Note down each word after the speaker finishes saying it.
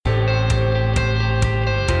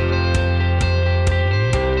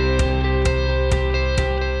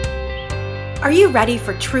Are you ready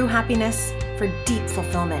for true happiness, for deep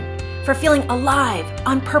fulfillment, for feeling alive,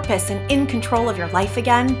 on purpose, and in control of your life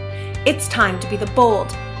again? It's time to be the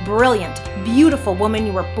bold, brilliant, beautiful woman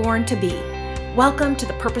you were born to be. Welcome to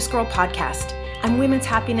the Purpose Girl Podcast. I'm women's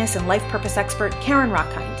happiness and life purpose expert Karen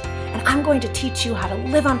Rockhind, and I'm going to teach you how to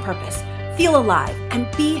live on purpose, feel alive, and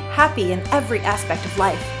be happy in every aspect of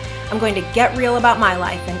life. I'm going to get real about my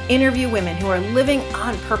life and interview women who are living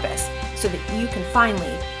on purpose so that you can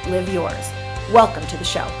finally live yours. Welcome to the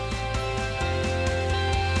show.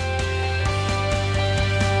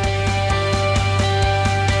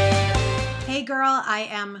 Hey girl, I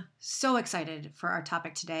am so excited for our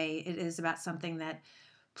topic today. It is about something that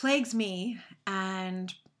plagues me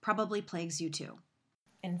and probably plagues you too.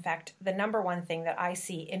 In fact, the number one thing that I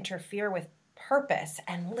see interfere with purpose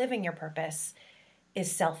and living your purpose is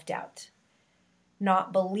self-doubt.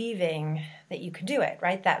 Not believing that you can do it,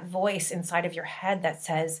 right? That voice inside of your head that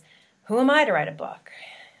says, who am I to write a book?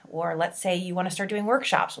 Or let's say you want to start doing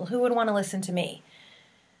workshops. Well, who would want to listen to me?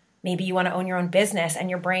 Maybe you want to own your own business and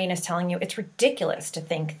your brain is telling you it's ridiculous to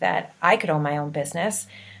think that I could own my own business.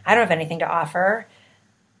 I don't have anything to offer.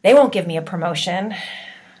 They won't give me a promotion.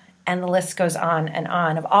 And the list goes on and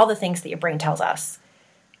on of all the things that your brain tells us.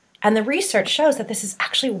 And the research shows that this is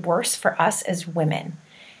actually worse for us as women.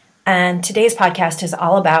 And today's podcast is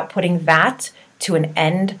all about putting that to an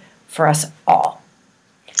end for us all.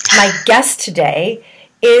 My guest today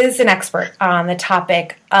is an expert on the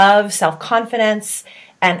topic of self-confidence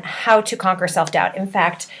and how to conquer self-doubt. In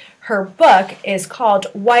fact, her book is called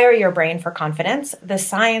Wire Your Brain for Confidence, The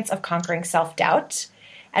Science of Conquering Self-Doubt.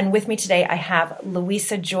 And with me today, I have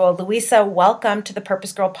Louisa Jewell. Louisa, welcome to the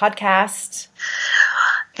Purpose Girl Podcast.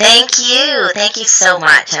 Thank you. Thank you so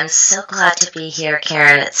much. I'm so glad to be here,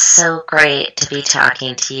 Karen. It's so great to be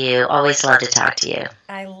talking to you. Always love to talk to you.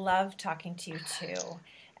 I love talking to you too.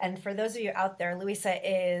 And for those of you out there, Louisa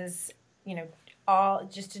is, in all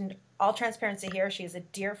transparency here, she is a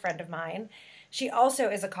dear friend of mine. She also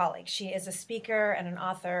is a colleague. She is a speaker and an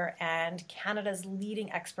author and Canada's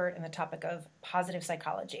leading expert in the topic of positive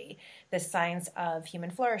psychology, the science of human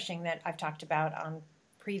flourishing that I've talked about on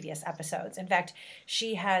previous episodes. In fact,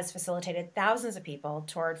 she has facilitated thousands of people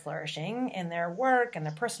toward flourishing in their work and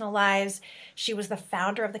their personal lives. She was the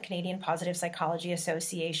founder of the Canadian Positive Psychology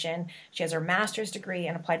Association. She has her master's degree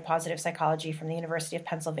in applied positive psychology from the University of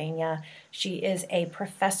Pennsylvania. She is a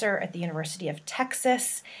professor at the University of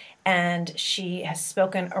Texas, and she has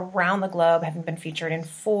spoken around the globe, having been featured in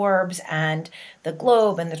Forbes and the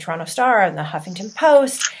Globe and the Toronto Star and the Huffington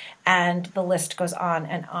Post, and the list goes on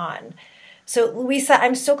and on. So, Louisa,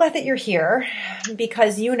 I'm so glad that you're here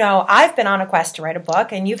because, I've been on a quest to write a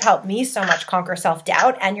book and you've helped me so much conquer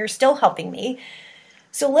self-doubt and you're still helping me.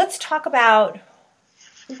 So let's talk about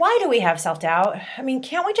why do we have self-doubt? I mean,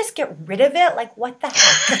 can't we just get rid of it? Like, what the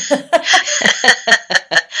heck?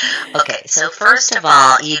 Okay, so first of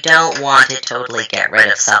all, you don't want to totally get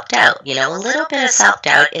rid of self-doubt. A little bit of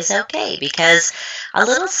self-doubt is okay because a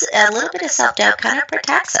little bit of self-doubt kind of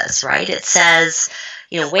protects us, right? It says,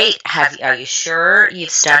 wait, are you sure you've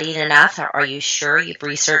studied enough? Are you sure you've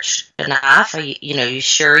researched enough? Are you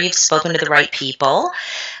sure you've spoken to the right people,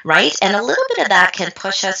 right? And a little bit of that can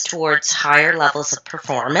push us towards higher levels of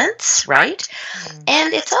performance, right?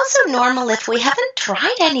 And it's also normal if we haven't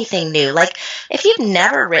tried anything new. Like if you've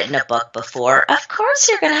never written a book before, of course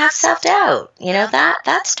you're going to have self-doubt.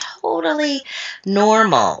 That's totally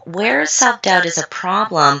normal. Where self-doubt is a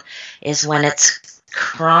problem is when it's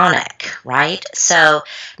chronic, right? So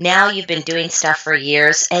now you've been doing stuff for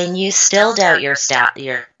years and you still doubt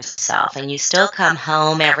yourself and you still come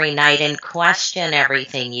home every night and question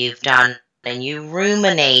everything you've done and you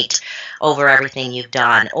ruminate over everything you've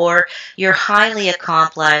done, or you're highly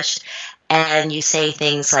accomplished and you say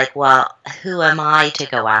things like, well, who am I to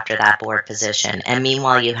go after that board position? And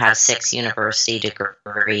meanwhile, you have 6 university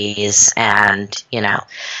degrees and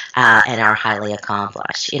are highly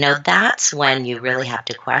accomplished. That's when you really have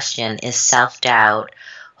to question, is self-doubt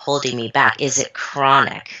holding me back? Is it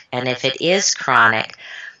chronic? And if it is chronic,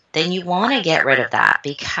 then you want to get rid of that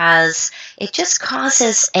because it just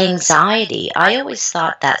causes anxiety. I always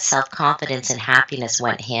thought that self-confidence and happiness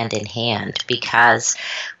went hand in hand because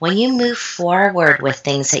when you move forward with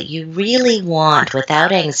things that you really want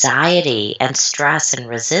without anxiety and stress and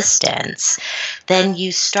resistance, then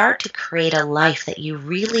you start to create a life that you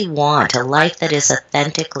really want, a life that is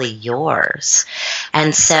authentically yours.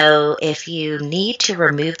 And so if you need to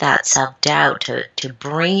remove that self-doubt to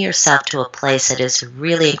bring yourself to a place that is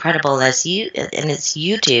really incredible as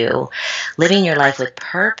you do, living your life with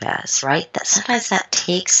purpose, right? That sometimes that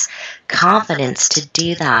takes confidence to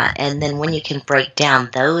do that. And then when you can break down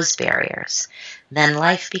those barriers, then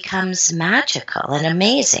life becomes magical and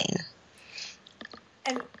amazing.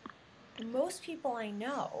 And most people I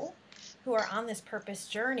know who are on this purpose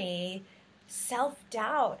journey,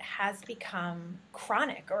 self-doubt has become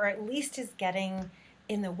chronic, or at least is getting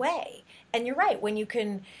in the way. And you're right, when you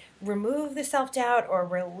can remove the self-doubt or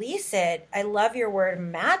release it, I love your word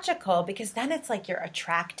magical, because then it's like you're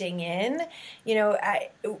attracting in.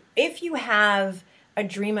 If you have a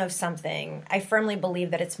dream of something, I firmly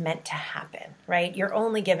believe that it's meant to happen, right? You're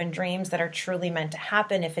only given dreams that are truly meant to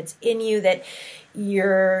happen. If it's in you that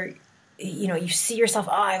you see yourself,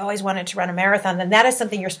 I've always wanted to run a marathon, then that is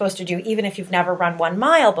something you're supposed to do, even if you've never run 1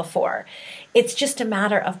 mile before. It's just a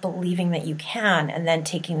matter of believing that you can and then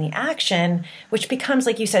taking the action, which becomes,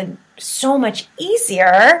 like you said, so much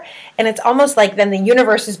easier. And it's almost like then the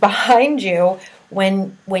universe is behind you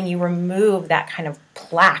when you remove that kind of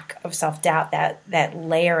plaque of self-doubt, that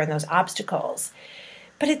layer and those obstacles.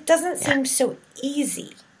 But it doesn't seem so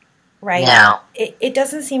easy. Right? No. It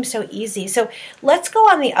doesn't seem so easy. So let's go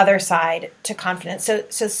on the other side to confidence. So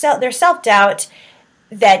there's self-doubt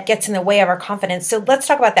that gets in the way of our confidence. So let's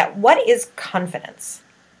talk about that. What is confidence?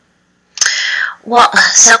 Well,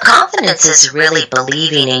 so confidence is really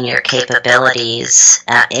believing in your capabilities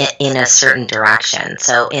in a certain direction,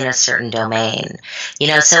 so in a certain domain.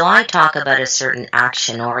 So I talk about a certain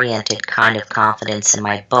action-oriented kind of confidence in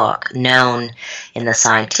my book, known in the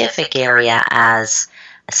scientific area as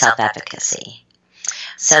self-efficacy.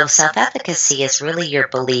 So self-efficacy is really your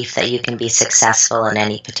belief that you can be successful in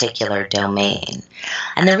any particular domain.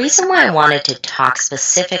 And the reason why I wanted to talk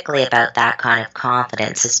specifically about that kind of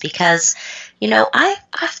confidence is because,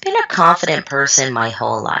 I've been a confident person my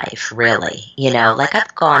whole life, really.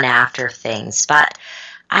 I've gone after things, but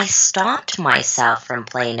I stopped myself from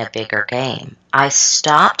playing a bigger game. I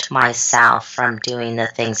stopped myself from doing the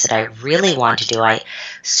things that I really want to do. I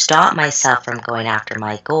stopped myself from going after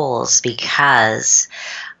my goals because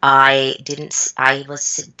I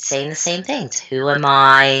was saying the same things. Who am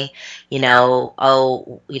I?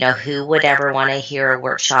 Who would ever want to hear a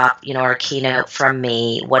workshop, or a keynote from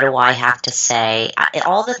me? What do I have to say?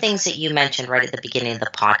 All the things that you mentioned right at the beginning of the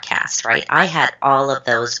podcast, right? I had all of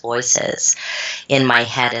those voices in my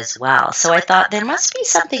head as well. So I thought there must be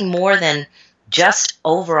something more than just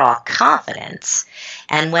overall confidence.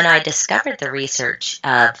 And when I discovered the research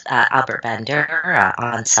of Albert Bandura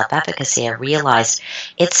on self-efficacy, I realized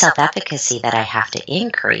it's self-efficacy that I have to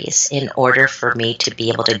increase in order for me to be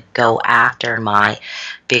able to go after my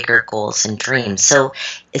bigger goals and dreams. So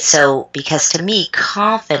because to me,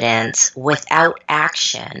 confidence without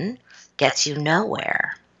action gets you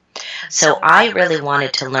nowhere. So I really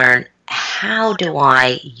wanted to learn, how do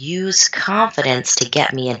I use confidence to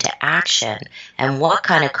get me into action? And what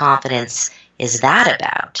kind of confidence is that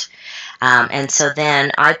about? And so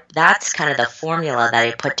then that's kind of the formula that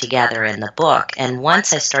I put together in the book. And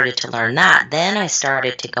once I started to learn that, then I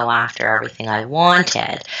started to go after everything I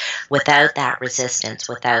wanted without that resistance,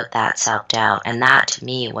 without that self-doubt. And that to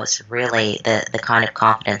me was really the kind of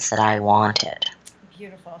confidence that I wanted.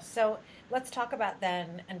 Beautiful. So let's talk about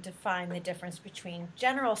then and define the difference between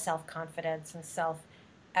general self-confidence and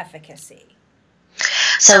self-efficacy.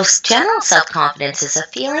 So general self-confidence is a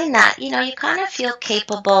feeling that, you kind of feel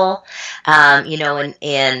capable,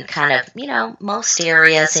 in kind of, most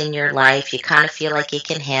areas in your life. You kind of feel like you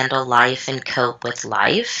can handle life and cope with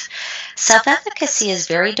life. Self-efficacy is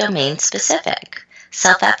very domain specific.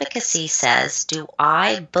 Self-efficacy says, do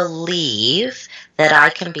I believe that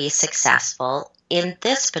I can be successful in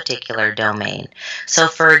this particular domain? So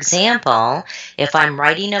for example, if I'm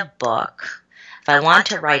writing a book, if I want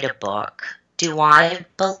to write a book, do I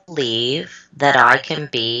believe that I can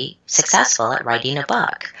be successful at writing a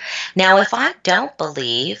book? Now, if I don't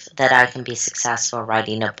believe that I can be successful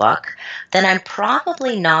writing a book, then I'm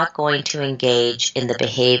probably not going to engage in the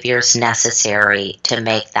behaviors necessary to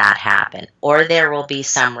make that happen. Or there will be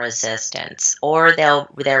some resistance, or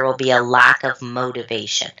there will be a lack of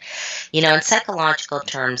motivation. In psychological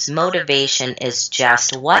terms, motivation is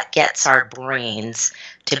just what gets our brains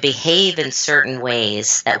to behave in certain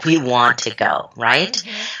ways that we want to go, right?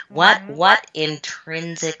 Mm-hmm. What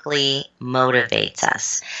intrinsically motivates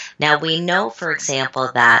us? Now, we know, for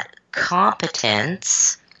example, that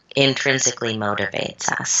competence intrinsically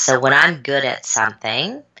motivates us. So when I'm good at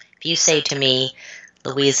something, if you say to me,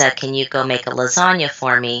 Louisa, can you go make a lasagna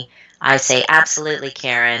for me? I say, absolutely,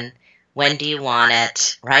 Karen. When do you want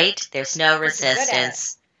it, right? There's no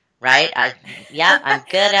resistance. right? I'm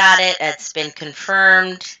good at it. It's been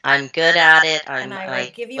confirmed. I'm good at it. And I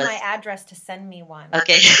will give you my address to send me one.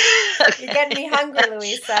 Okay. You're getting me hungry,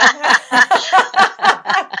 Louisa.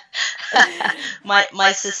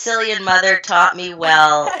 My Sicilian mother taught me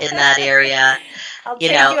well in that area. I'll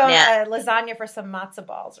trade you a lasagna for some matzo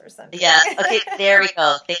balls or something. Yeah. Okay. There we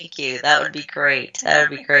go. Thank you. That would be great.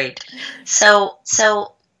 So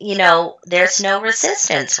there's no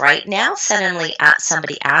resistance, right? Now suddenly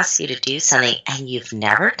somebody asks you to do something and you've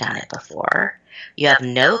never done it before. You have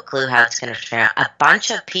no clue how it's going to turn out. A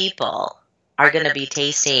bunch of people are going to be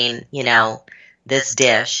tasting, this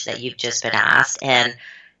dish that you've just been asked, and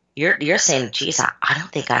you're saying, geez, I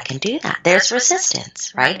don't think I can do that. There's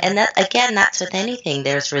resistance, right? And that, again, that's with anything.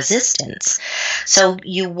 There's resistance. So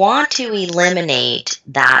you want to eliminate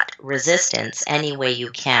that resistance any way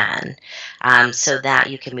you can, so that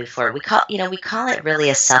you can move forward. We call it really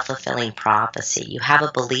a self-fulfilling prophecy. You have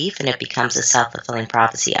a belief and it becomes a self-fulfilling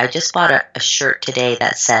prophecy. I just bought a shirt today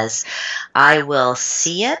that says, I will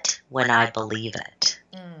see it when I believe it.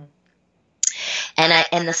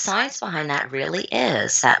 And the science behind that really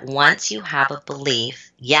is that once you have a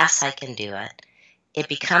belief, yes, I can do it, it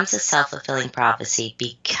becomes a self-fulfilling prophecy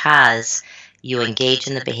because you engage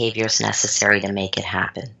in the behaviors necessary to make it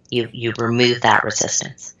happen. You remove that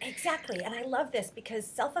resistance. Exactly. And I love this because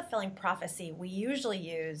self-fulfilling prophecy we usually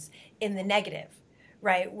use in the negative,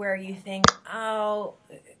 right? Where you think, oh,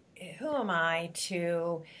 who am I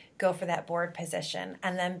to go for that board position?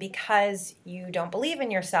 And then because you don't believe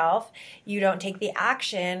in yourself, you don't take the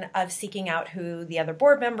action of seeking out who the other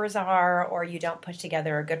board members are, or you don't put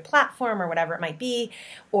together a good platform or whatever it might be,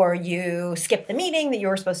 or you skip the meeting that you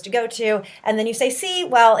were supposed to go to, and then you say, see,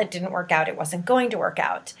 well, it didn't work out. It wasn't going to work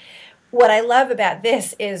out. What I love about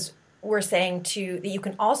this is we're saying that you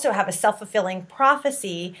can also have a self-fulfilling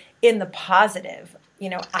prophecy in the positive.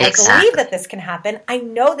 I believe that this can happen. I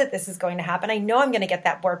know that this is going to happen. I know I'm going to get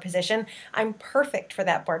that board position. I'm perfect for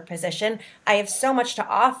that board position. I have so much to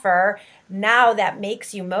offer. Now that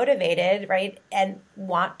makes you motivated, right? And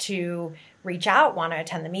want to reach out, want to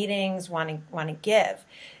attend the meetings, want to give.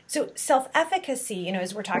 So self-efficacy,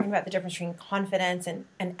 as we're talking about the difference between confidence and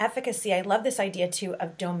efficacy, I love this idea too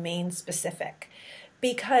of domain specific,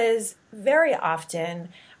 because very often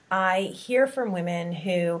I hear from women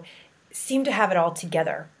who seem to have it all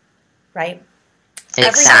together, right? Exactly.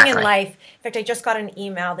 Everything in life. In fact, I just got an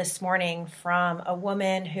email this morning from a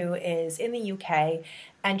woman who is in the UK,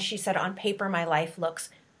 and she said, on paper, my life looks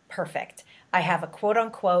perfect. I have a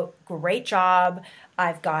quote-unquote great job.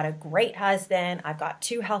 I've got a great husband. I've got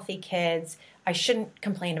 2 healthy kids. I shouldn't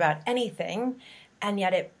complain about anything. And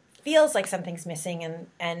yet it feels like something's missing.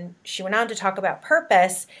 And she went on to talk about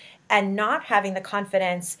purpose and not having the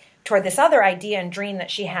confidence toward this other idea and dream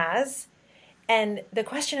that she has. And the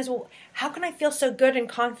question is, well, how can I feel so good and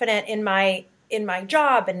confident in my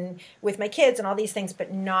job and with my kids and all these things,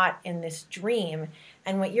 but not in this dream?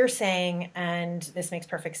 And what you're saying, and this makes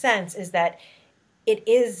perfect sense, is that it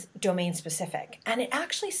is domain specific. And it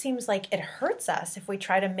actually seems like it hurts us if we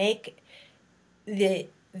try to make the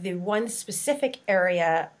one specific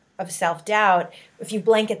area of self-doubt, if you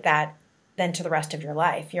blanket that then to the rest of your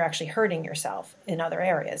life, you're actually hurting yourself in other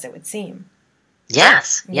areas, it would seem.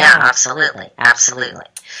 Yes. Yeah, absolutely. Absolutely.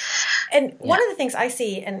 And one of the things I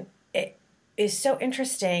see, and it is so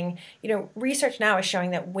interesting, research now is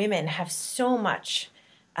showing that women have so much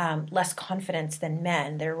less confidence than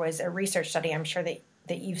men. There was a research study, I'm sure that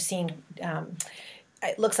you've seen,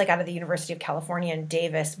 it looks like out of the University of California in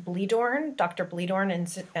Davis, Dr.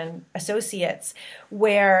 Bleedorn and Associates,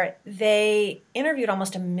 where they interviewed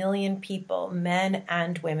almost 1 million people, men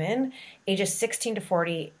and women, ages 16 to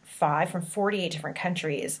 45 from 48 different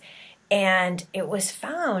countries. And it was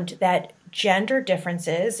found that gender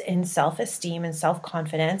differences in self-esteem and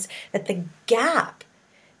self-confidence, that the gap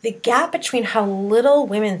between how little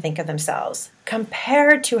women think of themselves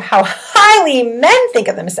compared to how highly men think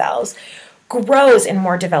of themselves grows in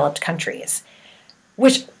more developed countries,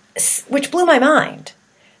 which blew my mind.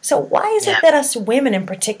 So why is it that us women in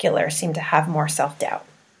particular seem to have more self-doubt?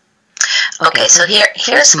 Okay, so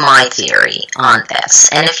here's my theory on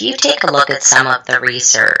this. And if you take a look at some of the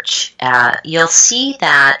research, you'll see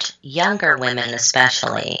that younger women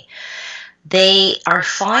especially, they are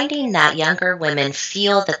finding that younger women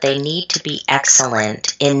feel that they need to be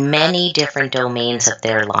excellent in many different domains of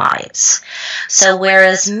their lives. So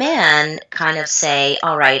whereas men kind of say,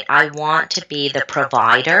 all right, I want to be the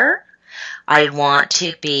provider, I want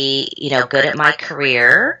to be, good at my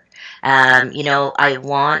career, I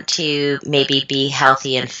want to maybe be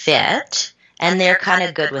healthy and fit, and they're kind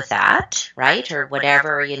of good with that, right? Or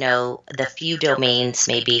whatever, the few domains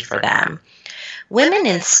may be for them. Women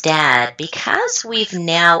instead, because we've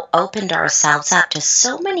now opened ourselves up to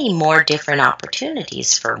so many more different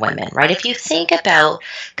opportunities for women, right? If you think about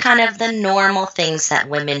kind of the normal things that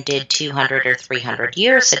women did 200 or 300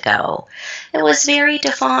 years ago, it was very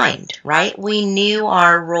defined, right? We knew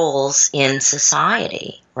our roles in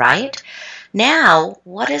society, right? Now,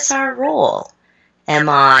 what is our role?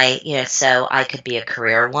 So I could be a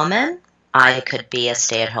career woman, I could be a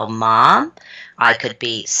stay-at-home mom, I could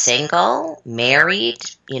be single, married,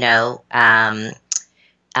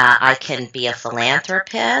 I can be a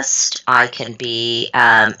philanthropist. I can be,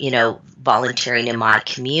 volunteering in my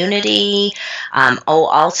community.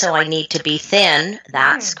 Also, I need to be thin.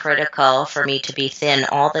 That's critical for me to be thin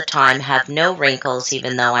all the time, have no wrinkles,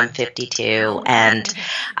 even though I'm 52, and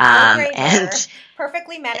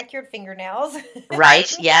perfectly manicured fingernails.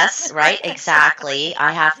 Right. Yes. Right. Exactly.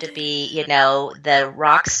 I have to be, the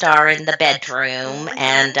rock star in the bedroom,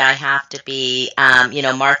 and I have to be,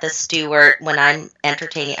 Martha Stewart when I'm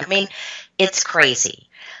entertaining. I mean, it's crazy.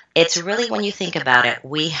 It's really, when you think about it,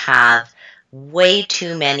 we have way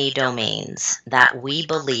too many domains that we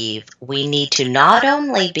believe we need to not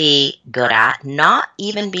only be good at, not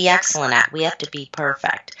even be excellent at, we have to be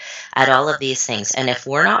perfect at all of these things. And if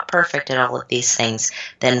we're not perfect at all of these things,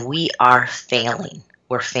 then we are failing.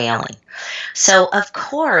 We're failing. So, of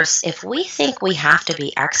course, if we think we have to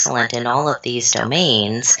be excellent in all of these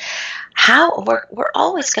domains, we're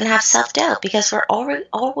always going to have self-doubt, because we're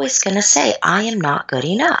always going to say, I am not good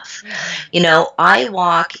enough. I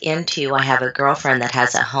have a girlfriend that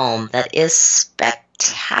has a home that is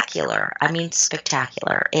spectacular. I mean,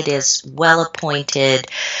 spectacular. It is well appointed,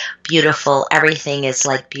 beautiful. Everything is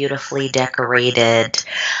like beautifully decorated.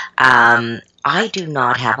 I do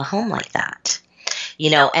not have a home like that.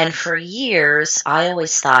 And for years, I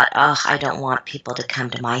always thought, I don't want people to come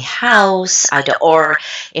to my house. Or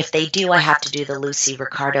if they do, I have to do the Lucy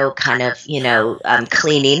Ricardo kind of,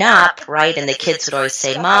 cleaning up, right? And the kids would always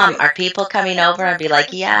say, Mom, are people coming over? I'd be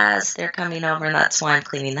like, yes, they're coming over, and that's why I'm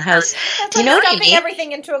cleaning the house. That's, do you know what I mean?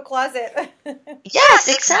 Everything into a closet. Yes,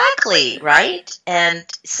 exactly, right? And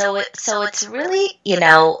so it's really,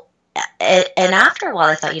 and after a while,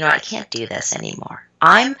 I thought, I can't do this anymore.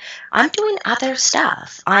 I'm doing other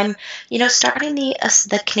stuff. I'm, starting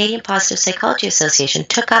the Canadian Positive Psychology Association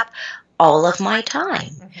took up all of my time.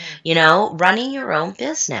 Running your own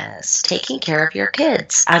business, taking care of your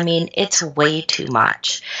kids. I mean, it's way too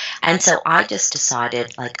much. And so I just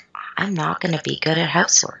decided, I'm not going to be good at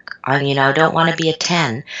housework. I don't want to be a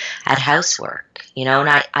 10 at housework. And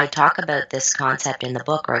I talk about this concept in the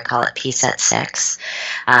book, or I call it Peace at 6.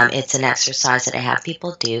 It's an exercise that I have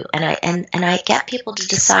people do, and I get people to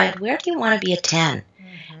decide, where do you want to be a 10?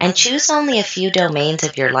 And choose only a few domains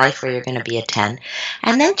of your life where you're going to be a 10,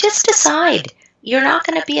 and then just decide you're not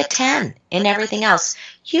going to be a 10 in everything else.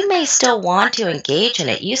 You may still want to engage in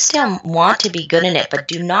it. You still want to be good in it, but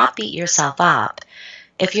do not beat yourself up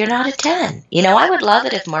if you're not a 10. I would love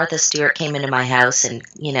it if Martha Stewart came into my house and,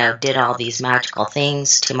 did all these magical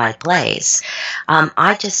things to my place.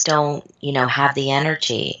 I just don't, have the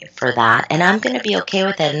energy for that. And I'm going to be okay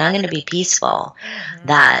with it, and I'm going to be peaceful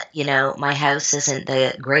that, my house isn't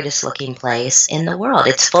the greatest looking place in the world.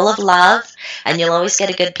 It's full of love, and you'll always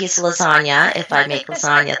get a good piece of lasagna if I make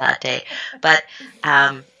lasagna that day. But,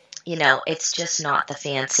 it's just not the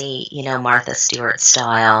fancy, Martha Stewart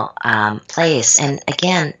style place. And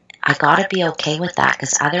again, I got to be okay with that,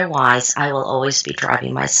 because otherwise I will always be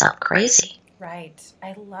driving myself crazy. Right.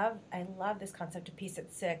 I love this concept of Peace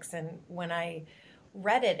at 6. And when I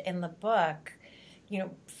read it in the book,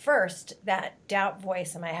 first that doubt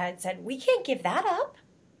voice in my head said, we can't give that up,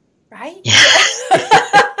 right?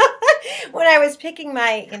 When I was picking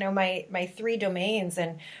my 3 domains,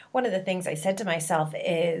 and one of the things I said to myself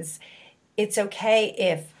is, it's okay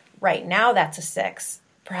if right now that's a 6,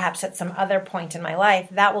 perhaps at some other point in my life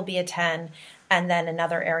that will be a 10, and then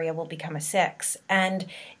another area will become a 6. And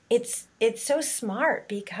it's so smart,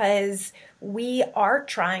 because we are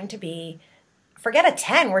trying to be, forget a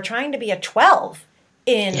 10, we're trying to be a 12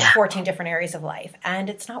 in 14 different areas of life, and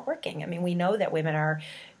it's not working. I mean, we know that women are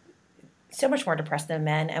so much more depressed than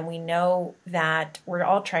men, and we know that we're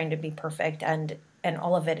all trying to be perfect, and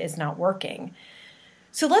all of it is not working.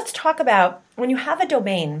 So let's talk about when you have a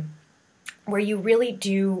domain where you really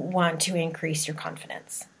do want to increase your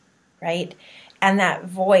confidence, right? And that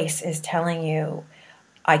voice is telling you,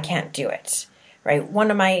 I can't do it, right?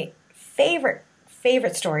 One of my favorite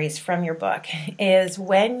stories from your book is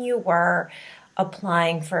when you were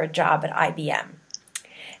applying for a job at IBM.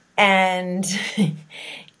 and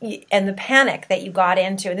and the panic that you got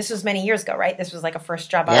into, and this was many years ago, right? This was like a first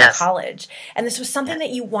job out of college, and this was something that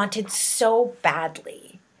you wanted so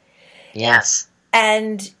badly. Yes.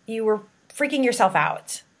 And you were freaking yourself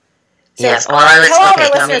out. So yes. Well, I was tell all our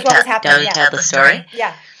listeners what was happening. Don't tell the story?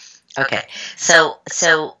 Yeah. Okay. So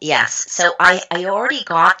yes. So I already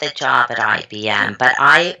got the job at IBM,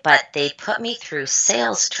 but they put me through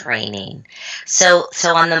sales training. So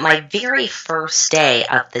on my very first day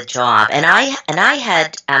of the job, and I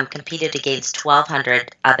had competed against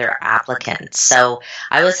 1,200 other applicants. So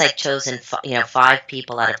I was like chosen, 5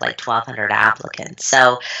 people out of like 1,200 applicants.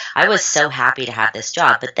 So I was so happy to have this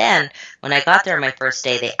job. But then when I got there on my first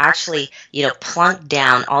day, they actually, plunked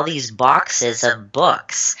down all these boxes of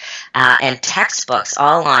books. And textbooks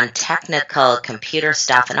all on technical computer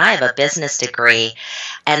stuff. And I have a business degree.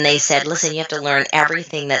 And they said, listen, you have to learn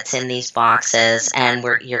everything that's in these boxes. And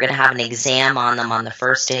you're going to have an exam on them on the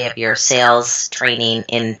first day of your sales training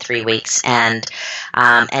in 3 weeks. And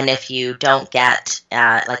if you don't get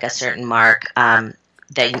like a certain mark, then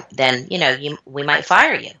we might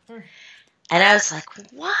fire you. And I was like,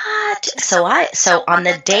 what? So on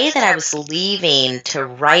the day that I was leaving to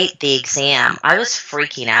write the exam, I was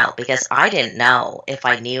freaking out because I didn't know if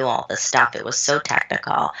I knew all this stuff. It was so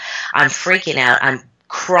technical. I'm freaking out. I'm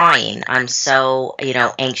crying. I'm so,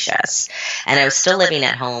 anxious. And I was still living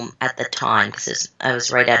at home at the time because I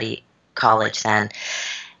was right out of college then.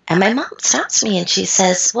 And my mom stops me and she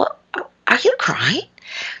says, well, are you crying?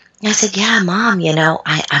 I said, yeah, Mom,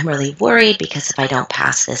 I'm really worried because if I don't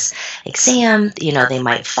pass this exam, they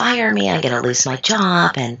might fire me. I'm going to lose my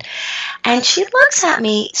job. And she looks at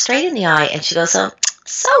me straight in the eye and she goes,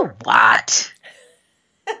 so what?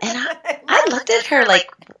 And I looked at her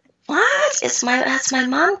like, what? Has my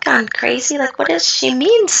mom gone crazy? Like, what does she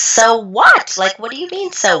mean, so what? Like, what do you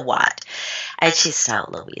mean, so what? And she said,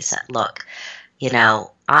 Louisa, look,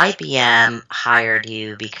 IBM hired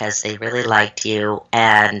you because they really liked you,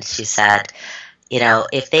 and she said,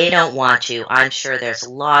 if they don't want you, I'm sure there's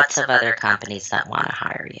lots of other companies that want to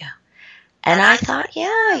hire you. And I thought,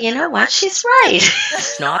 yeah, you know what? She's right.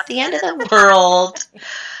 It's not the end of the world.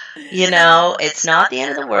 It's not the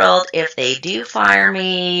end of the world. If they do fire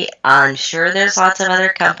me, I'm sure there's lots of other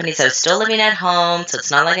companies. I was still living at home, so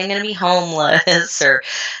it's not like I'm going to be homeless or,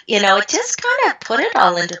 it just kind of put it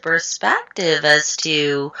all into perspective as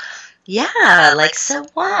to, yeah, like, so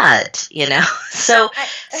what, So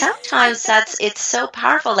sometimes it's so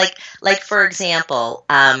powerful. Like for example,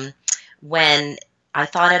 when I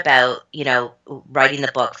thought about, writing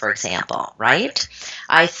the book, for example, right?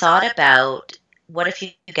 I thought about, what if you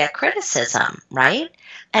get criticism, right?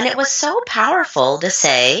 And it was so powerful to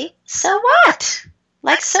say, so what?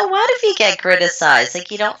 Like, so what if you get criticized?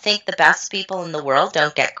 Like, you don't think the best people in the world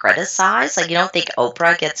don't get criticized? Like, you don't think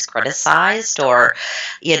Oprah gets criticized or,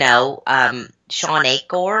 Sean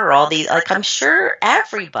Acor or all these, like, I'm sure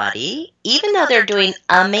everybody, even though they're doing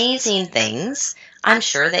amazing things, I'm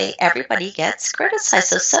sure everybody gets criticized.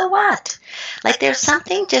 So what? Like, there's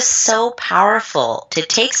something just so powerful to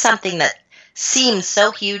take something that seems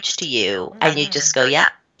so huge to you, and you just go, yeah,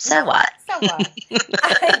 so what? So what?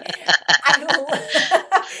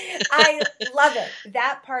 I love it.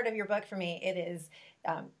 That part of your book for me, it is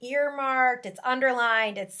earmarked, it's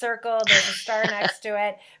underlined, it's circled, there's a star next to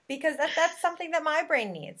it, because that's something that my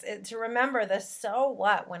brain needs, to remember the so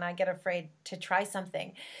what when I get afraid to try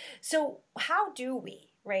something. So how do we,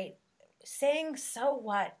 right? Saying so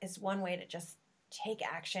what is one way to just take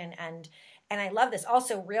action, and I love this.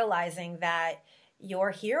 Also realizing that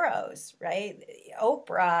your heroes, right?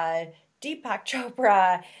 Oprah, Deepak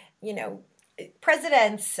Chopra,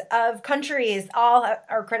 presidents of countries all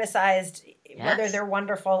are criticized, yes, whether they're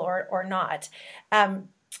wonderful or not.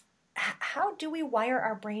 How do we wire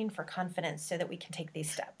our brain for confidence so that we can take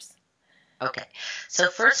these steps? Okay. So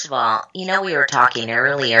first of all, we were talking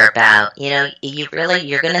earlier about, you're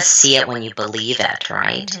going to see it when you believe it,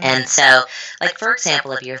 right? Mm-hmm. And so, like, for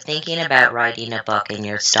example, if you're thinking about writing a book and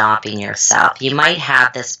you're stopping yourself, you might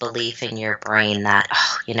have this belief in your brain that,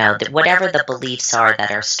 whatever the beliefs are that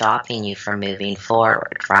are stopping you from moving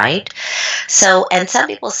forward, right? So, and some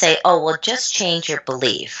people say, oh, well, just change your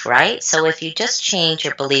belief, right? So if you just change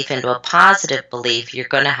your belief into a positive belief, you're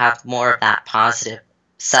going to have more of that positive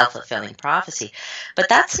self-fulfilling prophecy. But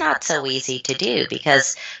that's not so easy to do,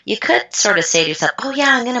 because you could sort of say to yourself, oh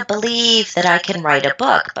yeah, I'm going to believe that I can write a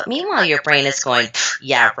book. But meanwhile, your brain is going,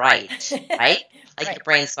 yeah, right? Like right. Your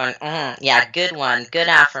brain's going, yeah, good one, good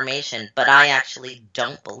affirmation, but I actually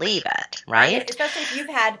don't believe it, right? Especially if you've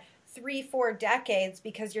had 3-4 decades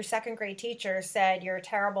because your second grade teacher said you're a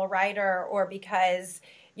terrible writer, or because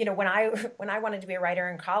when I wanted to be a writer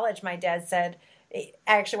in college, my dad said, I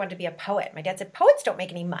actually wanted to be a poet. My dad said, poets don't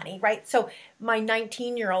make any money, right? So my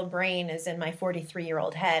 19-year-old brain is in my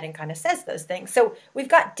 43-year-old head and kind of says those things. So we've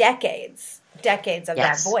got decades of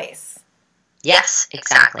that voice. Yes,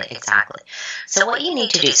 exactly. So what you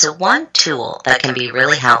need to do, so one tool that can be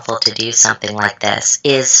really helpful to do something like this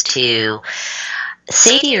is to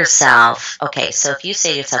say to yourself, okay, so if you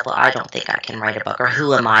say to yourself, well, I don't think I can write a book, or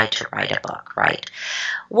who am I to write a book, right?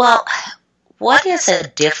 Well, what is a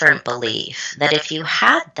different belief that if you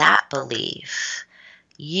had that belief,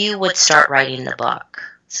 you would start writing the book?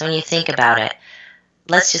 So when you think about it,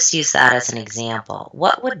 let's just use that as an example.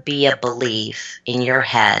 What would be a belief in your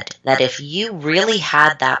head that if you really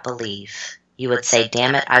had that belief, you would say,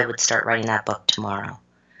 damn it, I would start writing that book tomorrow?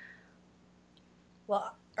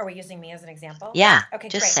 Well, are we using me as an example? Yeah. Okay,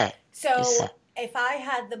 just great. say. So just say. If I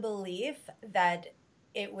had the belief that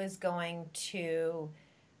it was going to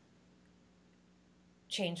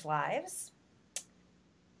change lives,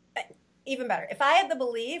 even better, if I had the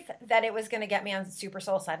belief that it was going to get me on Super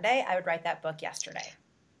Soul Sunday, I would write that book yesterday.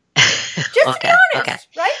 Just to be honest,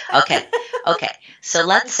 right? Okay. So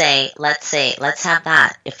let's have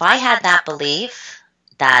that. If I had that belief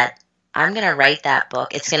that I'm going to write that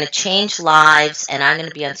book, it's going to change lives, and I'm going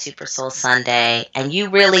to be on Super Soul Sunday, and you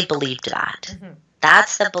really believed that. Mm-hmm.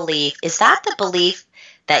 That's the belief. Is that the belief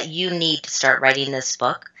that you need to start writing this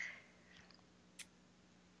book?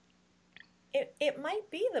 It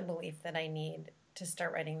might be the belief that I need to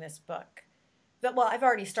start writing this book. But, well, I've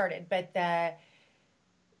already started, but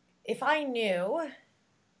if I knew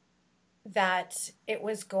that it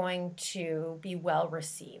was going to be well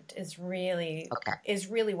received is really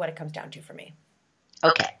what it comes down to for me.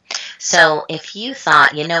 Okay. So if you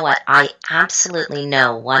thought, you know what, I absolutely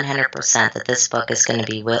know 100% that this book is going to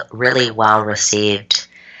be really well received.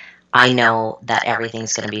 I know that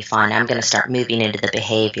everything's going to be fine. I'm going to start moving into the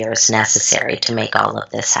behaviors necessary to make all of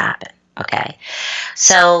this happen. Okay,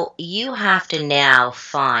 so you have to now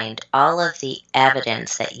find all of the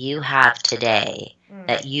evidence that you have today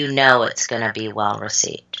that you know it's going to be well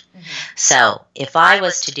received. Mm-hmm. So if I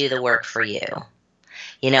was to do the work for you,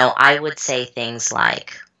 I would say things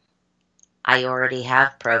like, I already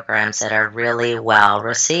have programs that are really well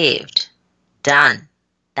received. Done.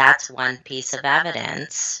 That's one piece of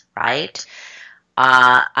evidence, right?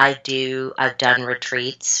 I've done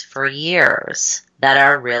retreats for years that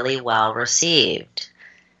are really well received.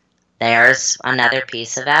 There's another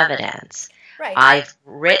piece of evidence. Right. I've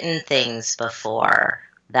written things before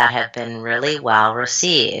that have been really well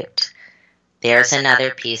received. There's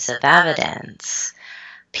another piece of evidence.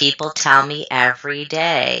 People tell me every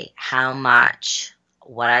day how much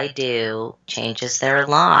what I do changes their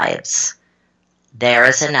lives. There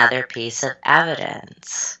is another piece of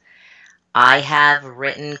evidence. I have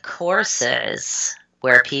written courses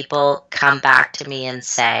where people come back to me and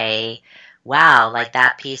say, wow, like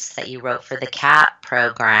that piece that you wrote for the CAT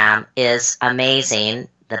program is amazing,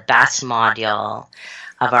 the best module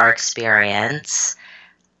of our experience.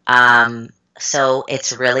 So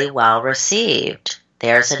it's really well received.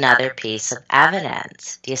 There's another piece of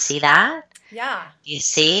evidence. Do you see that? Yeah. You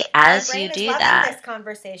see, as you do that. This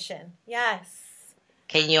conversation. Yes.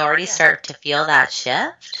 Can you already start to feel that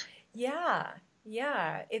shift? Yeah,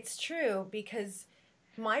 it's true because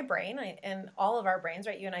my brain and all of our brains,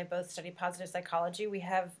 right? You and I both study positive psychology. We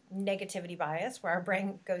have negativity bias where our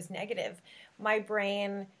brain goes negative. My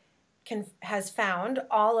brain has found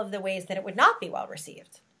all of the ways that it would not be well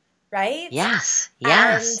received, right? Yes.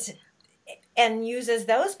 And uses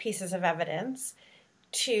those pieces of evidence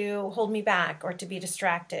to hold me back or to be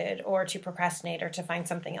distracted or to procrastinate or to find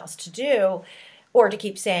something else to do or to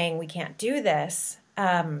keep saying we can't do this.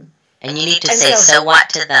 And you need to say, so what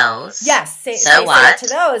to those? Yes, say what to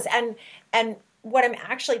those. And what I'm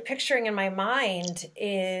actually picturing in my mind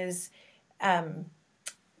is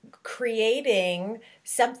creating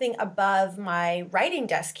something above my writing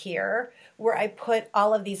desk here where I put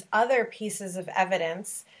all of these other pieces of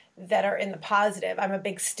evidence that are in the positive. I'm a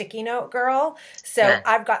big sticky note girl. So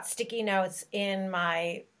I've got sticky notes in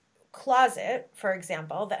my closet, for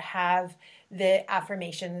example, that have the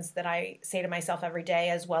affirmations that I say to myself every day,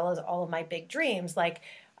 as well as all of my big dreams. Like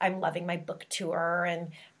I'm loving my book tour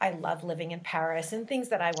and I love living in Paris and things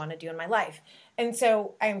that I want to do in my life. And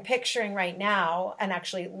so I'm picturing right now and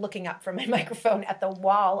actually looking up from my microphone at the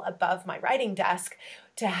wall above my writing desk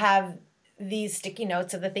to have these sticky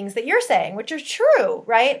notes of the things that you're saying, which are true,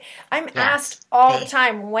 right? I'm asked all the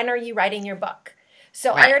time, when are you writing your book?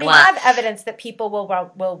 So I already have evidence that people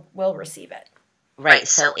will receive it. Right.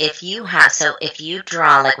 So if you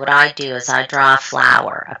draw, like what I do is I draw a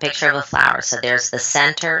flower, a picture of a flower. So there's the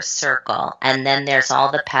center circle, and then there's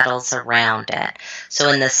all the petals around it.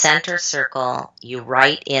 So in the center circle, you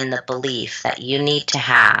write in the belief that you need to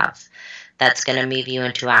have that's going to move you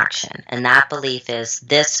into action. And that belief is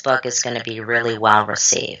this book is going to be really well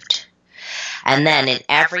received. And then in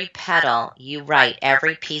every petal, you write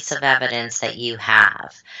every piece of evidence that you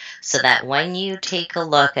have, so that when you take a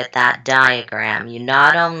look at that diagram, you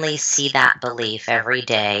not only see that belief every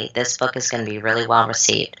day, this book is going to be really well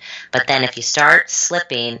received, but then if you start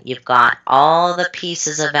slipping, you've got all the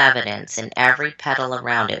pieces of evidence in every petal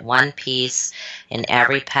around it, one piece in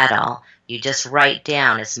every petal. You just write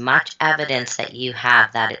down as much evidence that you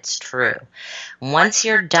have that it's true. Once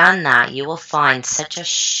you're done that, you will find such a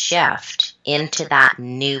shift into that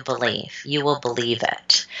new belief. You will believe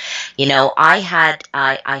it. You know, I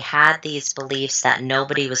had these beliefs that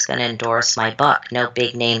nobody was going to endorse my book. No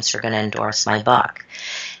big names were going to endorse my book.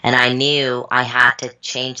 And I knew I had to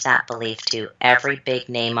change that belief to every big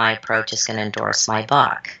name I approach is going to endorse my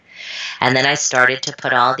book. And then I started to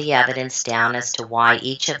put all the evidence down as to why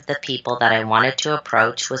each of the people that I wanted to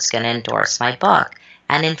approach was going to endorse my book.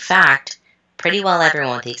 And in fact, pretty well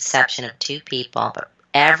everyone, with the exception of 2 people, but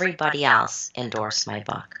everybody else endorsed my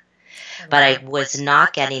book. But I was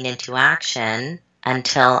not getting into action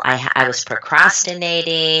until I was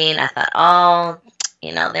procrastinating. I thought, oh,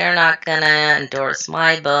 you know, they're not going to endorse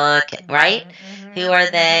my book, right? Mm-hmm. Who are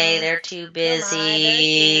they? They're too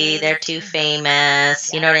busy. They're too famous.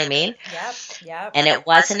 Yep. You know what I mean? Yep. And it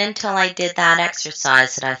wasn't until I did that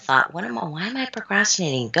exercise that I thought, why am I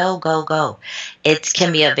procrastinating? Go, go, go. It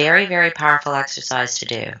can be a very, very powerful exercise to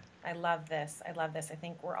do. I love this. I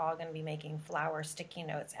think we're all going to be making flower sticky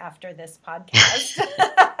notes after this podcast.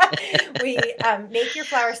 Make your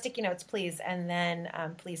flower sticky notes, please. And then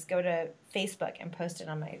please go to Facebook and post it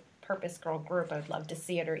on my Purpose Girl group. I would love to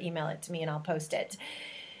see it, or email it to me and I'll post it.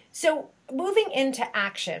 So moving into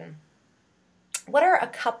action, what are a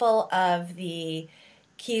couple of the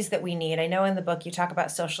keys that we need? I know in the book you talk about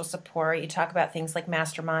social support, you talk about things like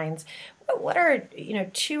masterminds. What are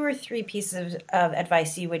 2 or 3 pieces of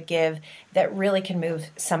advice you would give that really can move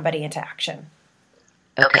somebody into action?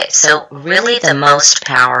 Okay, so really the most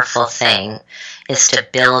powerful thing is to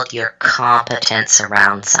build your competence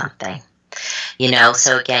around something.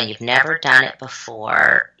 So again, you've never done it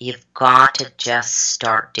before. You've got to just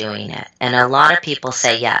start doing it. And a lot of people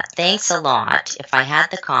say, yeah, thanks a lot. If I had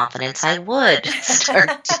the confidence, I would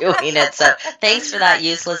start doing it. So thanks for that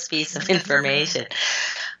useless piece of information.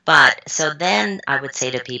 But so then I would say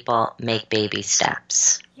to people, make baby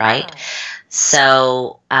steps, right? Yeah.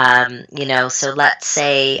 So, so let's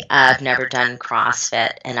say I've never done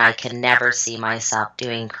CrossFit and I can never see myself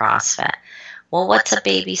doing CrossFit. Well, what's a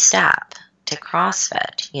baby step to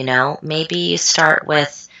CrossFit? Maybe you start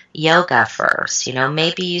with yoga first,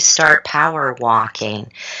 maybe you start power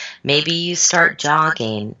walking, maybe you start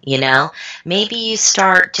jogging, maybe you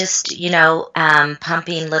start just,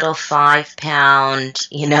 pumping little 5-pound,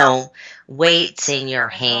 weights in your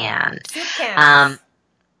hand. Soup cans.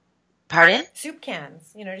 Pardon? Soup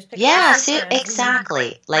cans, just pick up soup cans.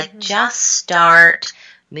 Exactly. Like just start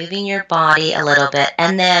moving your body a little bit.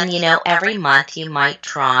 And then, every month you might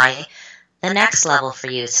try the next level for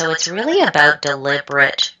you. So it's really about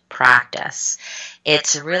deliberate practice.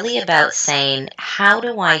 It's really about saying, how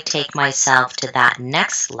do I take myself to that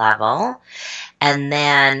next level and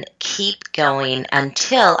then keep going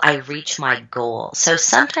until I reach my goal. So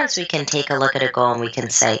sometimes we can take a look at a goal and we can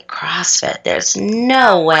say, CrossFit, there's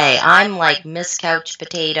no way. I'm like Miss Couch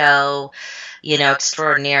Potato,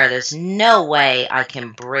 extraordinaire. There's no way I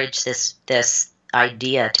can bridge this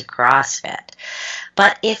idea to CrossFit.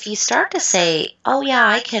 But if you start to say, oh yeah,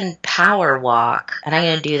 I can power walk, and I'm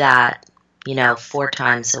going to do that, 4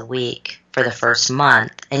 times a week for the first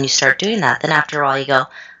month, and you start doing that, then after all you go,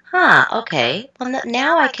 okay, well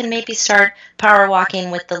now I can maybe start power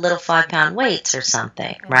walking with the little 5-pound weights or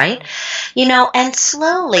something, right? And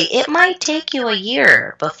slowly, it might take you a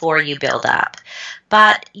year before you build up,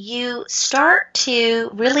 but you start to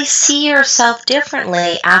really see yourself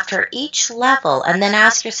differently after each level, and then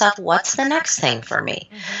ask yourself, what's the next thing for me?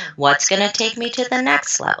 Mm-hmm. What's going to take me to the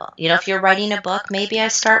next level? If you're writing a book, maybe I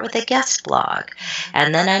start with a guest blog,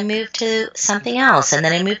 and then I move to something else, and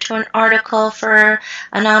then I move to an article for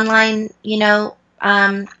an online,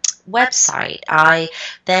 website. I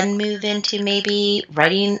then move into maybe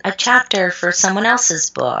writing a chapter for someone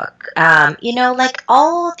else's book. Like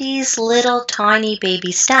all these little tiny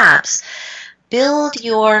baby steps. build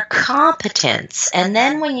your competence. And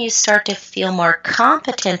then when you start to feel more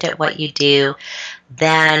competent at what you do,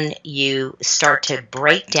 then you start to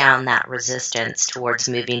break down that resistance towards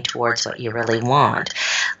moving towards what you really want.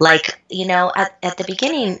 Like, at the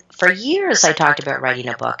beginning, for years, I talked about writing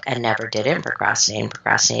a book and never did it, and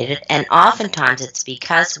procrastinated. And oftentimes it's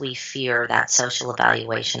because we fear that social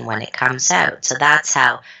evaluation when it comes out. So that's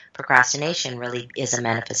how procrastination really is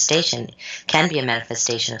can be a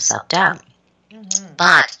manifestation of self-doubt. Mm-hmm.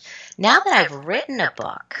 But now that I've written a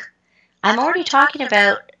book, I'm already talking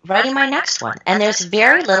about writing my next one, and there's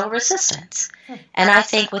very little resistance. And I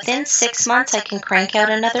think within 6 months, I can crank out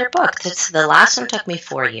another book. The last one took me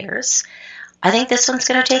 4 years. I think this one's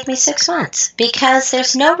going to take me 6 months because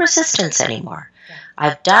there's no resistance anymore. Yeah.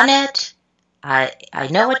 I've done it. I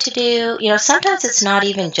know what to do. Sometimes it's not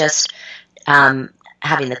even just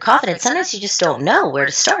having the confidence. Sometimes you just don't know where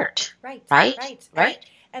to start. Right.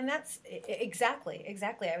 And that's exactly.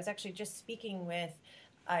 I was actually just speaking with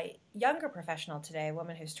a younger professional today, a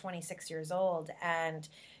woman who's 26 years old, and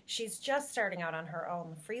she's just starting out on her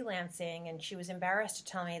own freelancing, and she was embarrassed to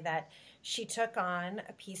tell me that she took on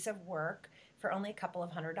a piece of work for only a couple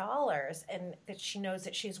of $100 and that she knows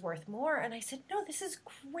that she's worth more. And I said, no, this is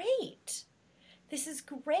great. This is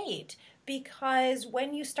great, because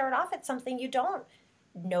when you start off at something, you don't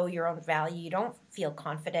know your own value. You don't feel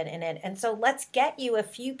confident in it. And so let's get you a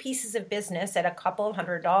few pieces of business at a couple of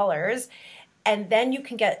 $100, and then you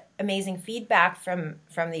can get amazing feedback from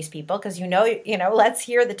these people, because let's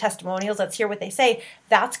hear the testimonials, let's hear what they say.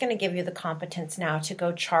 That's going to give you the competence now to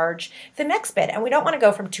go charge the next bit. And we don't want to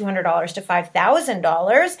go from $200 to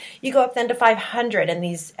 $5,000. You go up then to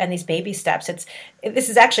 $500, and these baby steps. This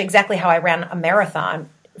is actually exactly how I ran a marathon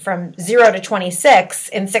from 0 to 26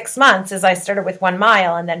 in 6 months, as I started with 1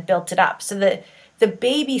 mile and then built it up. So the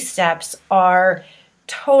baby steps are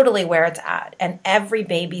totally where it's at, and every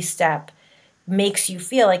baby step makes you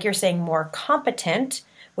feel, like you're saying, more competent,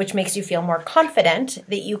 which makes you feel more confident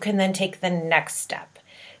that you can then take the next step.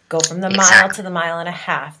 Go from the mile to the mile and a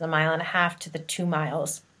half, the mile and a half to the 2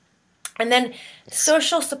 miles. And then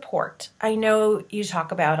social support. I know you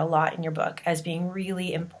talk about a lot in your book as being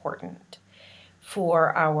really important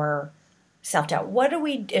for our self-doubt. What do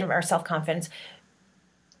we, in our self-confidence,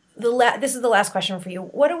 this is the last question for you.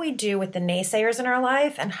 What do we do with the naysayers in our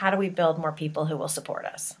life, and how do we build more people who will support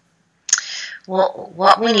us? Well,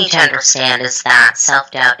 what we need to understand is that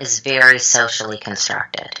self-doubt is very socially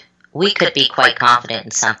constructed. We could be quite confident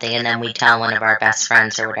in something, and then we tell one of our best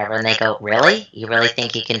friends or whatever, and they go, really? You really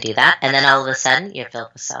think you can do that? And then all of a sudden, you're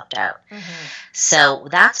filled with self-doubt. Mm-hmm. So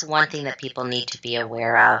that's one thing that people need to be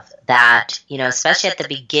aware of, that, especially at the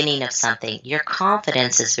beginning of something, your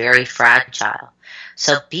confidence is very fragile.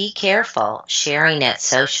 So be careful sharing it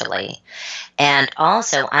socially. And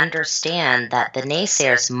also understand that the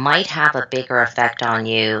naysayers might have a bigger effect on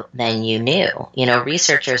you than you knew.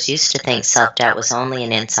 Researchers used to think self-doubt was only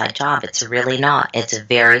an inside job. It's really not. It's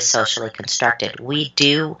very socially constructed. We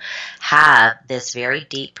do have this very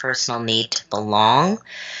deep personal need to belong,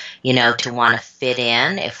 to want to fit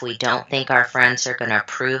in. If we don't think our friends are going to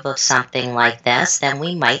approve of something like this, then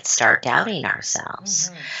we might start doubting ourselves.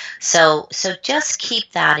 Mm-hmm. So just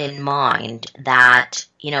keep that in mind, that,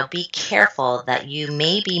 be careful that you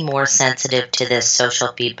may be more sensitive to this social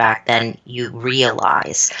feedback than you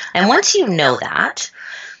realize. And once you know that,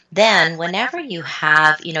 then whenever you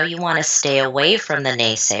have, you want to stay away from the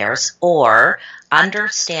naysayers, or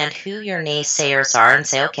understand who your naysayers are and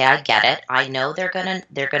say, okay, I get it. I know they're gonna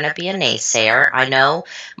be a naysayer. I know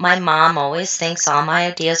my mom always thinks all my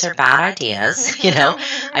ideas are bad ideas.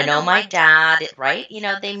 I know my dad, right?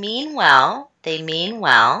 They mean well.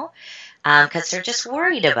 Because they're just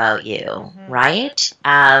worried about you, mm-hmm. right?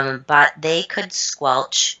 But they could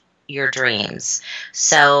squelch your dreams.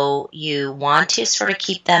 So you want to sort of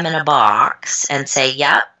keep them in a box and say,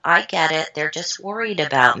 yep, I get it. They're just worried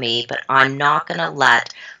about me, but I'm not going to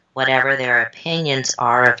let whatever their opinions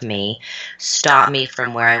are of me stop me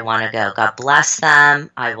from where I want to go. God bless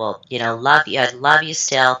them. I will, love you. I love you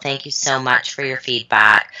still. Thank you so much for your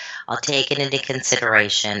feedback. I'll take it into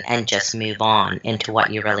consideration and just move on into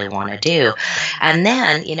what you really want to do. And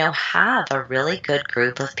then, have a really good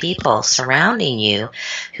group of people surrounding you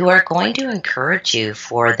who are going to encourage you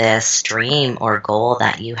for this dream or goal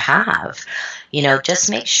that you have. Just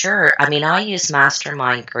make sure. I use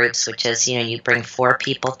mastermind groups, which is, you bring 4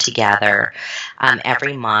 people together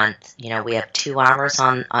every month. We have 2 hours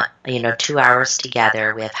 2 hours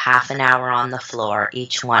together. We have half an hour on the floor,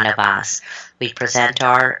 each one of us. We present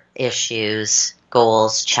our issues,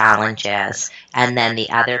 goals, challenges, and then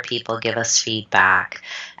the other people give us feedback.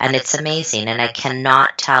 And it's amazing. And I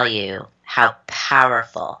cannot tell you how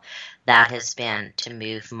powerful that has been to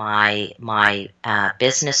move my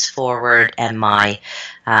business forward and my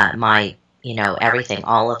everything,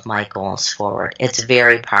 all of my goals forward. It's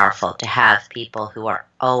very powerful to have people who are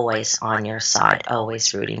always on your side,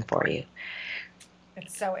 always rooting for you.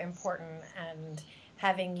 It's so important, and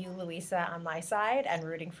having you, Louisa, on my side and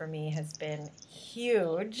rooting for me has been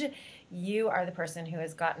huge. You are the person who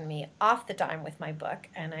has gotten me off the dime with my book,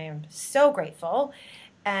 and I am so grateful.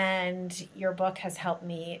 And your book has helped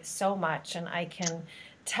me so much, and I can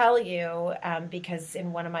tell you because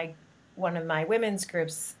in one of my women's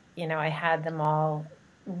groups, I had them all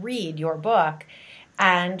read your book,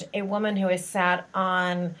 and a woman who has sat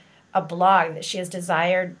on a blog that she has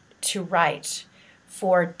desired to write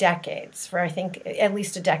for decades, for I think at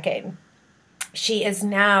least a decade. She is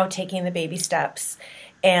now taking the baby steps.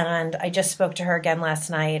 And I just spoke to her again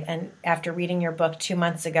last night. And after reading your book 2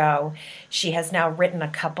 months ago, she has now written a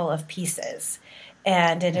couple of pieces.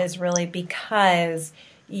 And it is really because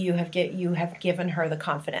you have given her the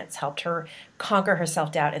confidence, helped her conquer her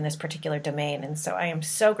self-doubt in this particular domain. And so I am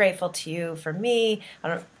so grateful to you for me,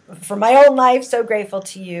 for my own life, so grateful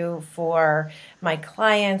to you for my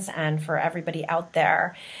clients and for everybody out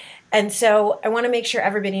there. And so I want to make sure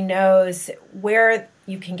everybody knows where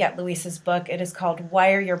you can get Louisa's book. It is called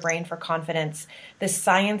Wire Your Brain for Confidence, The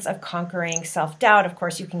Science of Conquering Self-Doubt. Of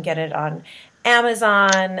course, you can get it on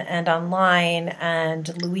Amazon and online, and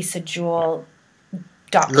LouisaJewel.com.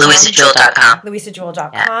 LouisaJewel.com.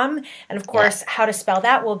 LouisaJewel.com. Yeah. And of course, how to spell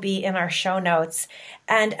that will be in our show notes.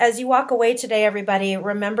 And as you walk away today, everybody,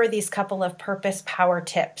 remember these couple of purpose power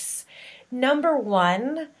tips. Number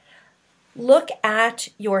 1, look at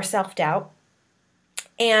your self-doubt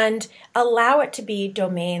and allow it to be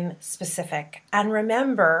domain specific. And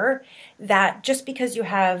remember that just because you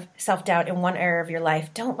have self-doubt in one area of your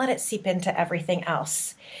life, don't let it seep into everything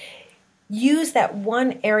else. Use that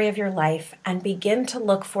one area of your life and begin to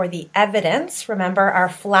look for the evidence, remember our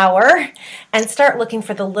flower, and start looking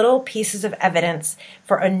for the little pieces of evidence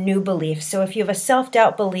for a new belief. So if you have a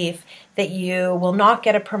self-doubt belief that you will not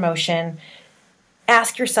get a promotion,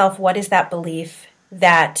 ask yourself, what is that belief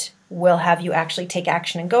that will have you actually take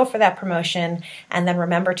action and go for that promotion? And then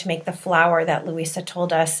remember to make the flower that Louisa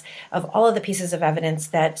told us of all of the pieces of evidence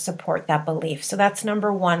that support that belief. So that's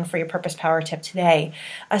number 1 for your purpose power tip today.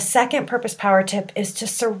 A second purpose power tip is to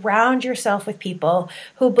surround yourself with people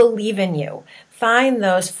who believe in you. Find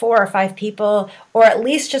those 4 or 5 people, or at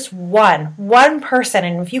least just one person.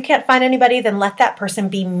 And if you can't find anybody, then let that person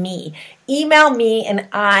be me. Email me and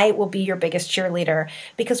I will be your biggest cheerleader,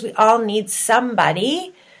 because we all need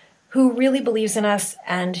somebody who really believes in us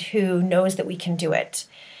and who knows that we can do it.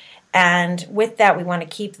 And with that, we want to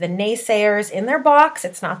keep the naysayers in their box.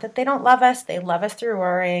 It's not that they don't love us. They love us through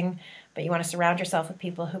worrying, but you want to surround yourself with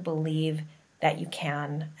people who believe that you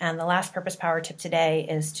can. And the last purpose power tip today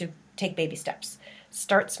is to take baby steps.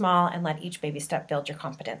 Start small and let each baby step build your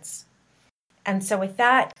confidence. And so with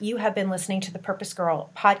that, you have been listening to the Purpose Girl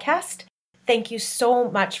podcast. Thank you so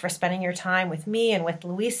much for spending your time with me and with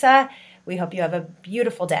Louisa. We hope you have a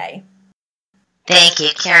beautiful day. Thank you,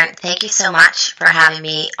 Karen. Thank you so much for having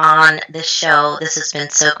me on the show. This has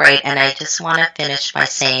been so great. And I just want to finish by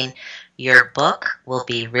saying your book will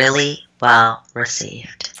be really well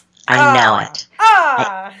received. I know it.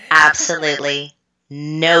 Absolutely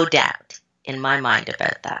no doubt in my mind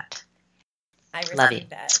about that. I love you.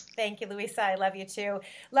 That. Thank you, Louisa. I love you too.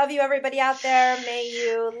 Love you, everybody out there. May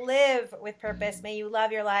you live with purpose. May you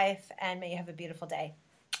love your life, and may you have a beautiful day.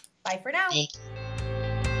 Bye for now. Thank you.